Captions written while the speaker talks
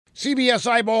CBS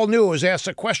Eyeball News asks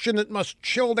a question that must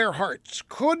chill their hearts.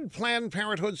 Could Planned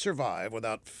Parenthood survive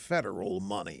without federal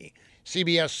money?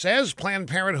 CBS says Planned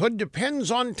Parenthood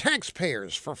depends on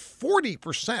taxpayers for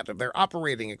 40% of their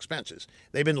operating expenses.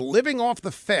 They've been living off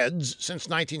the feds since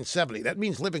 1970. That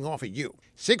means living off of you.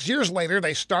 6 years later,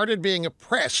 they started being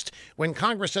oppressed when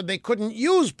Congress said they couldn't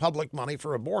use public money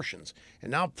for abortions.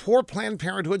 And now poor Planned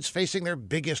Parenthood's facing their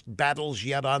biggest battles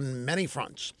yet on many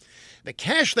fronts. The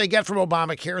cash they get from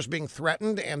Obamacare is being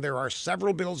threatened, and there are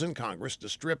several bills in Congress to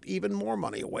strip even more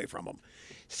money away from them.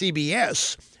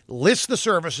 CBS lists the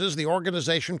services the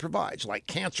organization provides, like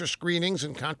cancer screenings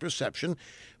and contraception,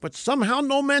 but somehow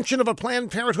no mention of a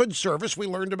Planned Parenthood service we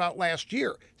learned about last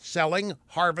year, selling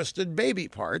harvested baby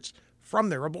parts from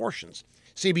their abortions.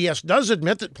 CBS does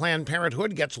admit that Planned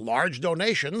Parenthood gets large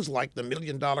donations, like the $1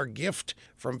 million gift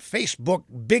from Facebook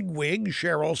bigwig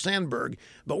Sheryl Sandberg,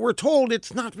 but we're told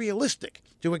it's not realistic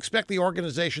to expect the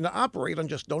organization to operate on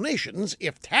just donations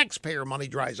if taxpayer money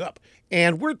dries up.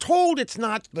 And we're told it's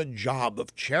not the job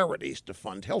of charities to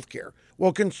fund health care.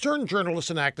 Well, concerned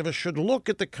journalists and activists should look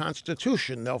at the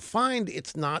Constitution. They'll find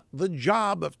it's not the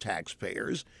job of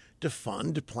taxpayers to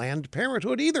fund Planned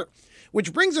Parenthood either.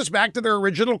 Which brings us back to their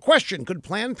original question. Could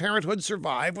Planned Parenthood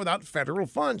survive without federal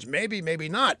funds? Maybe, maybe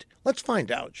not. Let's find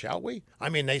out, shall we? I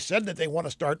mean, they said that they want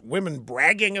to start women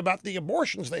bragging about the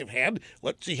abortions they've had.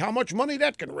 Let's see how much money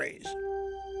that can raise.